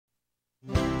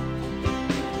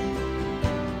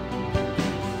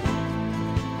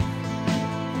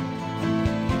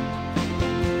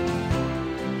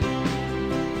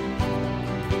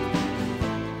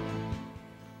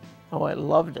Oh, I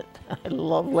loved it. I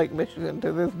love Lake Michigan.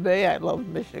 To this day, I love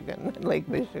Michigan, Lake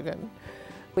Michigan.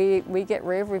 We get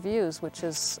rave reviews, which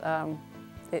is,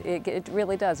 it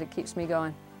really does. It keeps me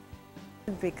going.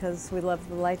 Because we love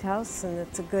the lighthouse and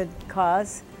it's a good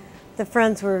cause. The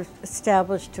Friends were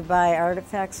established to buy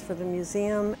artifacts for the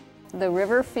museum. The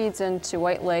river feeds into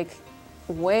White Lake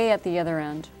way at the other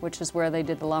end, which is where they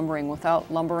did the lumbering.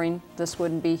 Without lumbering, this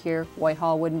wouldn't be here.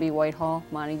 Whitehall wouldn't be Whitehall.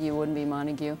 Montague wouldn't be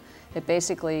Montague. It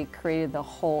basically created the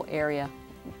whole area.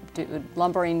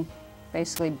 Lumbering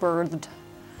basically birthed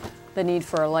the need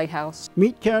for a lighthouse.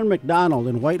 Meet Karen McDonald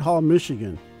in Whitehall,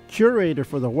 Michigan, curator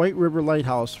for the White River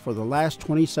Lighthouse for the last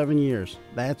 27 years.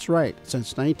 That's right,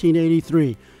 since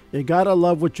 1983. You gotta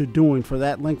love what you're doing for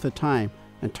that length of time,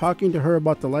 and talking to her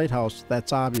about the lighthouse,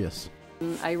 that's obvious.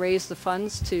 I raised the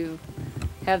funds to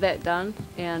have that done,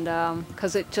 and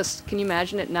because it just, can you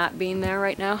imagine it not being there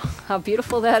right now? How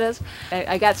beautiful that is.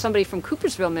 I got somebody from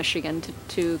Coopersville, Michigan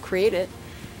to create it,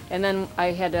 and then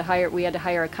we had to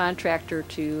hire a contractor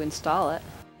to install it.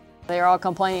 They're all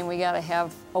complaining we got to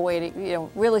have a way to,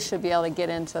 really should be able to get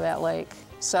into that lake.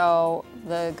 So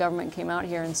the government came out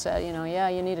here and said, yeah,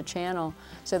 you need a channel.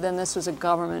 So then this was a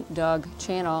government dug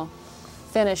channel,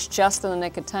 finished just in the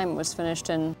nick of time. It was finished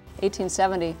in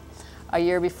 1870, a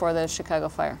year before the Chicago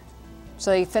fire.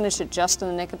 So they finished it just in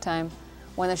the nick of time.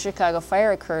 When the Chicago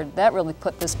fire occurred, that really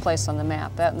put this place on the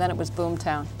map. Then it was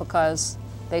boomtown because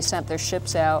they sent their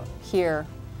ships out here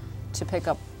to pick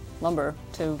up lumber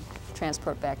to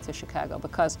transport back to Chicago,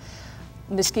 because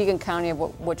Muskegon County,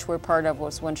 which we're part of,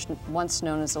 was once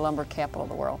known as the lumber capital of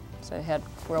the world. So it had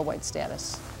worldwide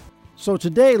status. So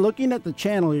today, looking at the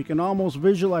channel, you can almost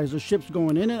visualize the ships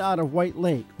going in and out of White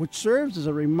Lake, which serves as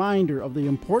a reminder of the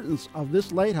importance of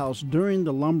this lighthouse during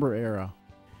the lumber era.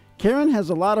 Karen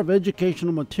has a lot of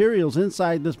educational materials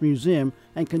inside this museum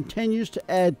and continues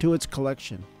to add to its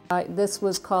collection. This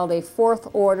was called a fourth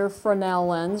order Fresnel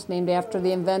lens, named after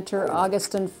the inventor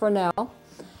Augustin Fresnel.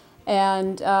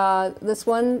 And this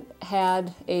one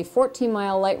had a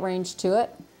 14-mile light range to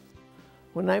it.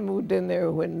 When I moved in there,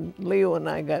 when Leo and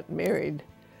I got married,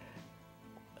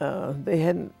 they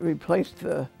hadn't replaced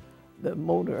the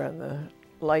motor on the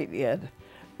light yet.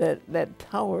 That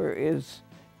tower is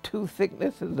 2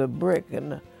 thicknesses of brick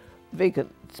and a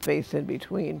vacant space in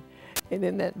between. And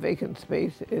in that vacant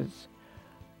space is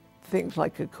things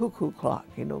like a cuckoo clock,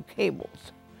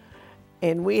 cables.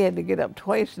 And we had to get up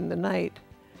twice in the night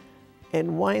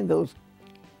and wind those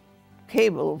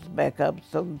cables back up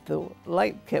so that the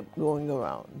light kept going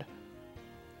around.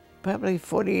 Probably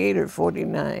 48 or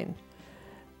 49,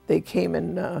 they came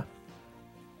and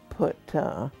put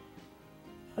a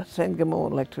Sangamo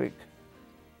electric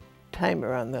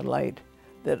timer on the light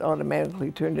that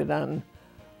automatically turned it on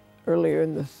earlier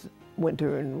in the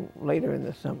winter and later in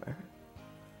the summer.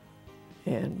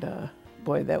 And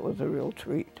boy, that was a real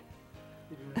treat.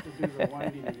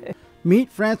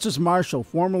 Meet Frances Marshall,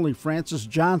 formerly Frances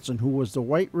Johnson, who was the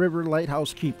White River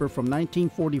Lighthouse Keeper from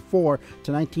 1944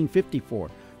 to 1954.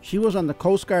 She was on the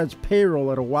Coast Guard's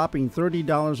payroll at a whopping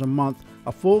 $30 a month,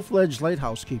 a full-fledged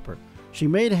lighthouse keeper. She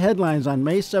made headlines on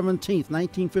May 17,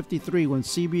 1953, when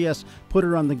CBS put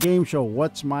her on the game show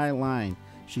What's My Line.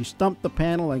 She stumped the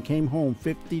panel and came home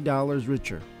 $50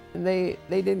 richer. They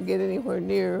didn't get anywhere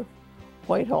near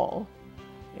Whitehall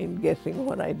in guessing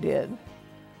what I did.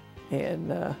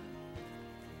 And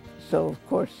so, of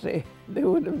course, they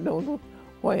would have known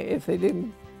why. If they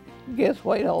didn't guess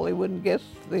Whitehall, they wouldn't guess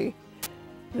the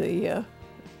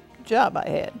job I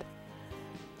had.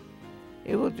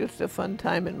 It was just a fun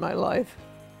time in my life.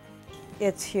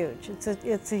 It's huge.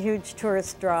 It's a huge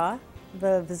tourist draw.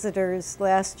 The visitors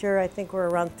last year, I think, were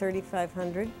around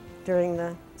 3,500 during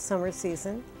the summer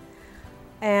season.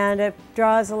 And it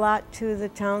draws a lot to the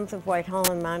towns of Whitehall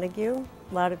and Montague.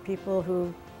 A lot of people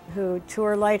who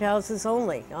tour lighthouses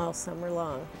only all summer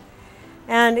long.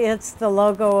 And it's the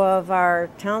logo of our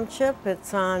township.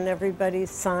 It's on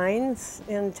everybody's signs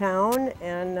in town,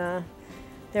 and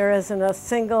there isn't a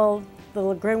single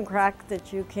little grimcrack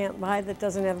that you can't buy that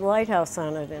doesn't have a lighthouse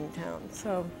on it in town.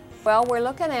 So, well, we're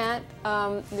looking at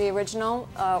the original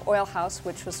oil house,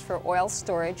 which was for oil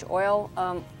storage. Oil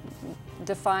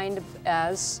defined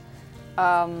as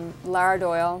lard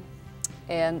oil,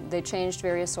 and they changed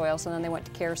various oils, and then they went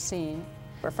to kerosene.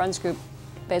 Our Friends group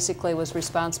basically was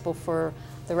responsible for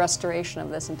the restoration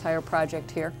of this entire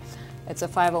project here. It's a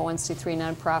 501c3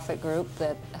 nonprofit group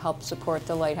that helps support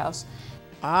the lighthouse.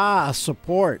 Ah,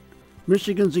 support.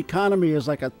 Michigan's economy is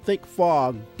like a thick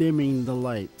fog dimming the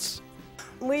lights.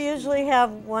 we usually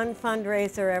have one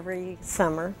fundraiser every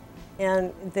summer,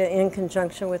 and in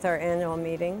conjunction with our annual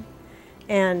meeting.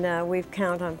 And we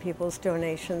count on people's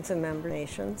donations and member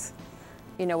donations.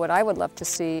 You know, what I would love to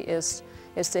see is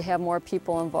to have more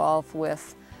people involved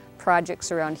with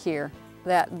projects around here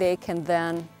that they can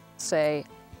then say,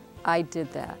 I did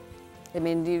that. I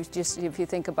mean, if you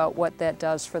think about what that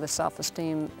does for the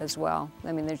self-esteem as well.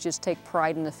 I mean, they just take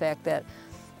pride in the fact that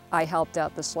I helped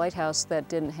out this lighthouse that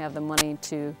didn't have the money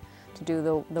to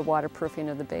do the waterproofing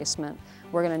of the basement.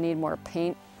 We're going to need more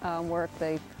paint work.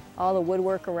 All the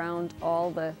woodwork around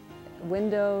all the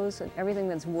windows and everything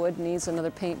that's wood needs another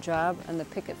paint job, and the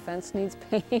picket fence needs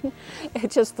painting.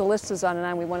 The list is on and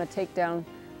on. We want to take down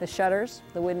the shutters,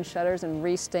 the wooden shutters, and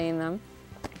restain them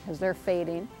because they're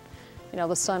fading. You know,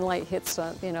 the sunlight hits,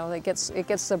 you know, it gets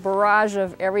the barrage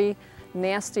of every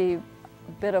nasty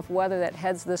bit of weather that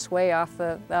heads this way off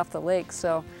the lake.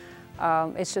 So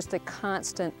it's just a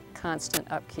constant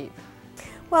upkeep.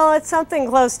 Well, it's something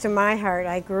close to my heart.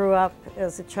 I grew up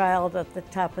as a child at the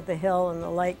top of the hill, and the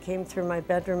light came through my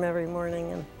bedroom every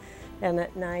morning and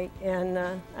at night. And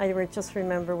I just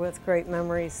remember with great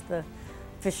memories the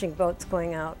fishing boats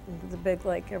going out into the big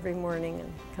lake every morning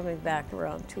and coming back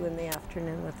around 2 in the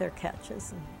afternoon with their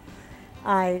catches.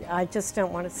 And I just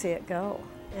don't want to see it go.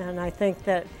 And I think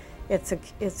that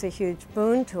it's a huge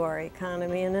boon to our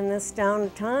economy. And in this down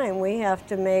time, we have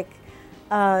to make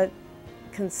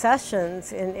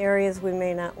concessions in areas we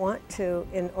may not want to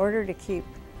in order to keep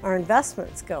our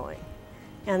investments going.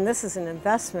 And this is an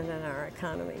investment in our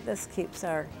economy. This keeps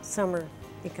our summer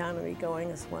economy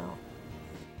going as well.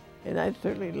 And I'd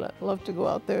certainly love to go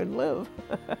out there and live.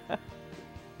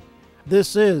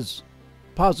 This is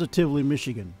Positively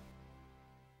Michigan.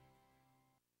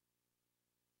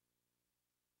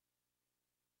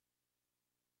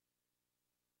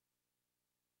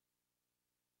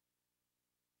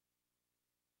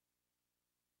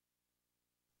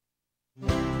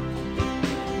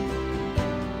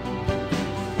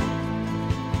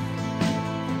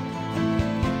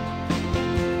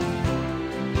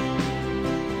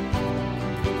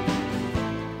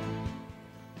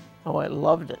 Oh, I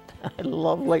loved it. I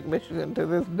love Lake Michigan. To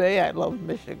this day, I love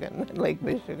Michigan, Lake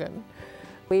Michigan.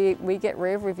 We get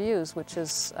rave reviews, which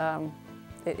is,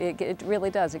 it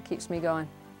really does. It keeps me going.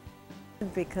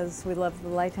 Because we love the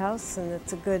lighthouse and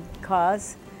it's a good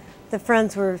cause. The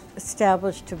Friends were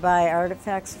established to buy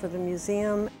artifacts for the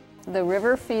museum. The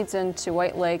river feeds into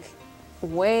White Lake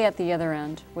way at the other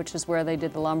end, which is where they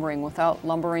did the lumbering. Without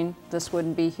lumbering, this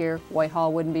wouldn't be here.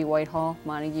 Whitehall wouldn't be Whitehall.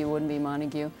 Montague wouldn't be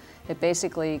Montague. It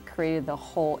basically created the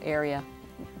whole area.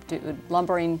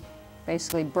 Lumbering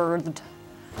basically birthed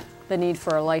the need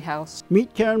for a lighthouse.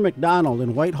 Meet Karen McDonald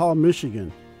in Whitehall,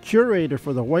 Michigan, curator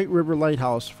for the White River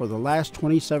Lighthouse for the last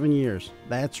 27 years.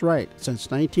 That's right, since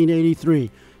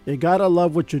 1983. You gotta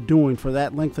love what you're doing for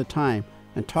that length of time,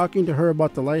 and talking to her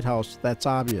about the lighthouse, that's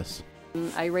obvious.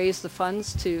 I raised the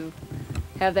funds to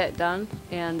have that done,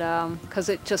 and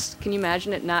because can you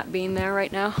imagine it not being there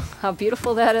right now? How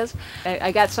beautiful that is.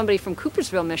 I got somebody from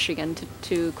Coopersville, Michigan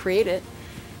to create it,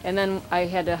 and then we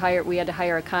had to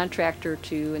hire a contractor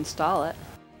to install it.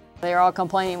 They're all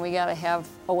complaining we got to have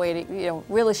a way to,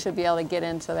 really should be able to get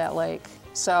into that lake.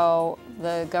 So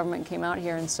the government came out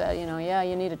here and said, yeah,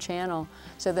 you need a channel.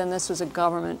 So then this was a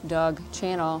government dug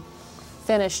channel,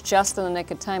 finished just in the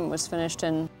nick of time. It was finished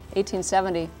in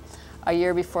 1870, a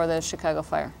year before the Chicago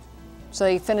fire. So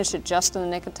they finished it just in the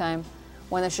nick of time.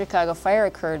 When the Chicago fire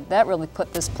occurred, that really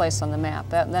put this place on the map.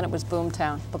 Then it was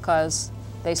boomtown because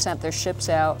they sent their ships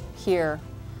out here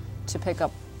to pick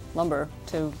up lumber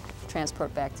to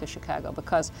transport back to Chicago,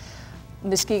 because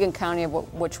Muskegon County,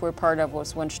 which we're part of,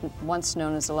 was once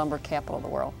known as the lumber capital of the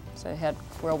world. So it had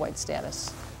worldwide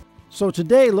status. So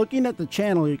today, looking at the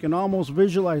channel, you can almost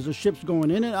visualize the ships going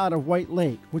in and out of White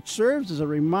Lake, which serves as a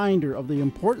reminder of the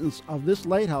importance of this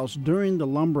lighthouse during the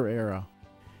lumber era.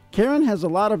 Karen has a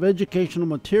lot of educational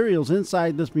materials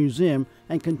inside this museum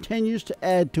and continues to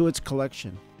add to its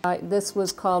collection. This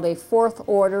was called a fourth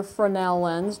order Fresnel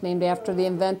lens, named after the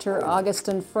inventor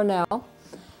Augustin Fresnel.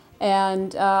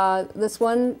 And this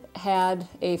one had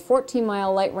a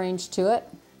 14-mile light range to it.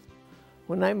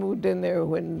 When I moved in there,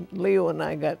 when Leo and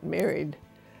I got married,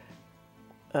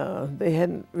 they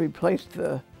hadn't replaced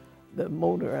the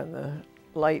motor on the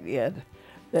light yet.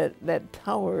 That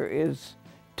tower is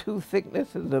 2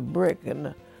 thicknesses of brick and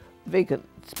a vacant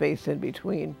space in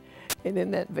between. And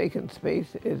in that vacant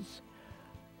space is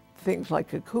things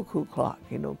like a cuckoo clock,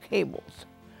 cables.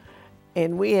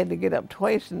 And we had to get up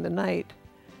twice in the night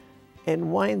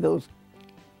and wind those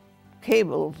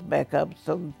cables back up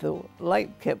so that the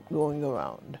light kept going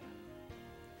around.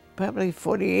 Probably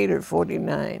 48 or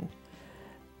 49,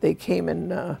 they came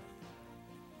and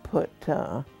put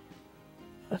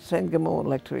a Sangamo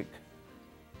electric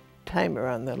timer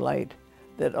on the light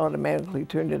that automatically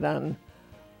turned it on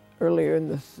earlier in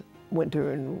the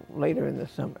winter and later in the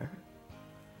summer.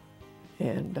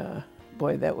 And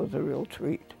boy, that was a real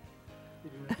treat.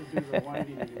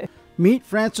 Meet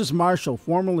Frances Marshall,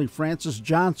 formerly Frances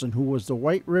Johnson, who was the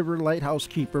White River Lighthouse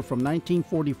Keeper from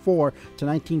 1944 to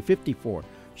 1954.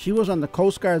 She was on the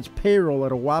Coast Guard's payroll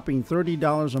at a whopping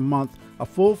 $30 a month, a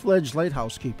full-fledged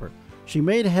lighthouse keeper. She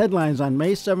made headlines on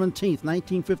May 17,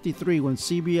 1953, when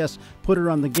CBS put her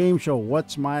on the game show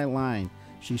What's My Line.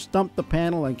 She stumped the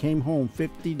panel and came home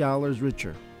 $50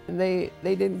 richer. And they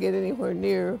didn't get anywhere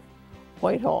near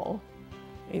Whitehall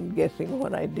in guessing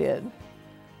what I did.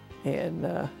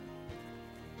 And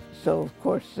so, of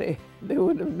course, they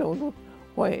would have known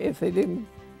why. If they didn't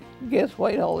guess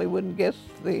Whitehall, they wouldn't guess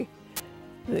the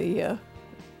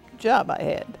job I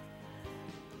had.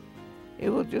 It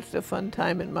was just a fun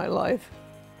time in my life.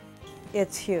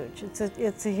 It's huge.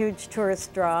 It's a huge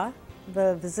tourist draw.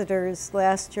 The visitors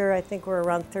last year, I think, were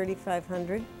around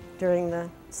 3,500 during the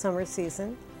summer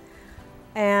season.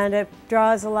 And it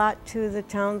draws a lot to the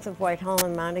towns of Whitehall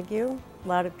and Montague. A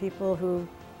lot of people who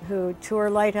tour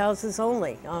lighthouses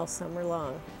only all summer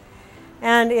long.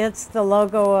 And it's the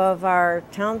logo of our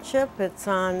township. It's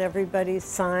on everybody's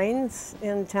signs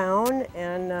in town,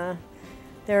 and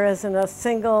there isn't a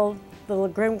single little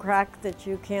grimcrack that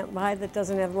you can't buy that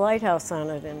doesn't have a lighthouse on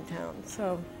it in town.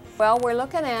 So, well, we're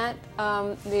looking at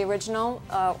the original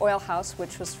oil house,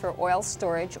 which was for oil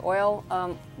storage. Oil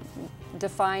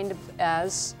defined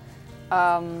as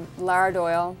lard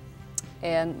oil,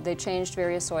 and they changed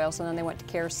various oils, and then they went to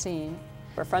kerosene.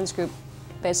 Our Friends group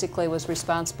basically was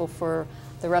responsible for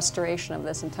the restoration of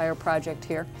this entire project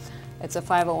here. It's a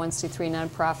 501c3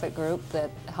 nonprofit group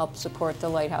that helps support the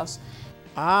lighthouse.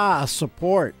 Ah,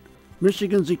 support.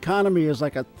 Michigan's economy is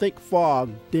like a thick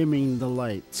fog dimming the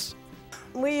lights.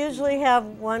 we usually have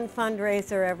one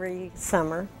fundraiser every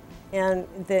summer, and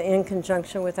in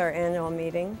conjunction with our annual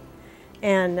meeting.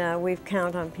 And we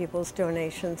count on people's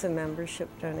donations and membership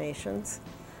donations.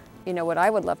 You know, what I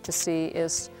would love to see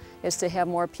is to have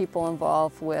more people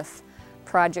involved with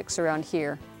projects around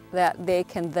here that they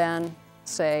can then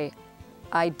say,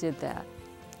 I did that.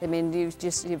 I mean,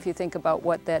 if you think about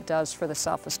what that does for the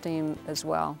self-esteem as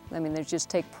well. I mean, they just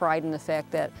take pride in the fact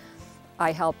that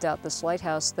I helped out this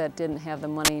lighthouse that didn't have the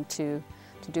money to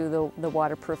do the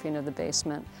waterproofing of the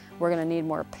basement. We're going to need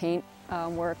more paint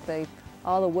work.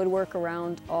 All the woodwork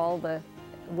around all the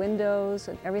windows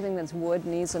and everything that's wood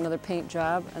needs another paint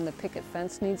job, and the picket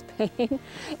fence needs paint.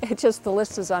 The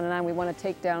list is on and on. We want to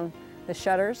take down the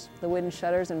shutters, the wooden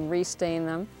shutters, and restain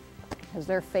them because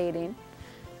they're fading.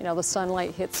 You know, the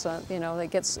sunlight hits, you know, it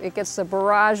gets the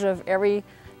barrage of every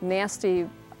nasty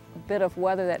bit of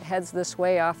weather that heads this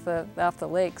way off the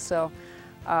lake. So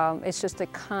it's just a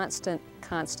constant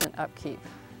upkeep.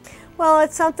 Well,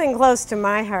 it's something close to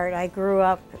my heart. I grew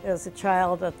up as a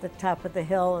child at the top of the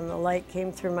hill, and the light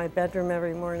came through my bedroom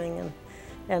every morning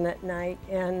and at night.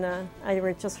 And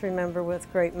I just remember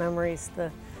with great memories the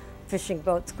fishing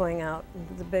boats going out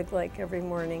into the big lake every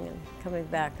morning and coming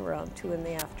back around 2 in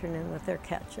the afternoon with their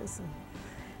catches.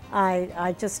 And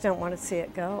I just don't want to see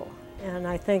it go. And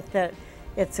I think that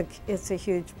it's a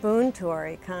huge boon to our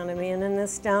economy. And in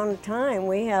this downtime,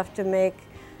 we have to make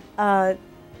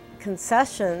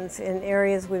concessions in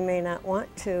areas we may not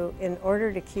want to in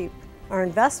order to keep our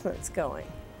investments going.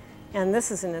 And this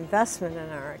is an investment in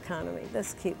our economy.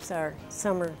 This keeps our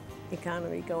summer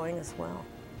economy going as well.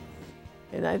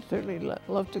 And I'd certainly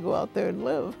love to go out there and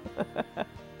live.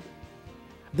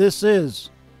 This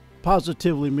is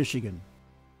Positively Michigan.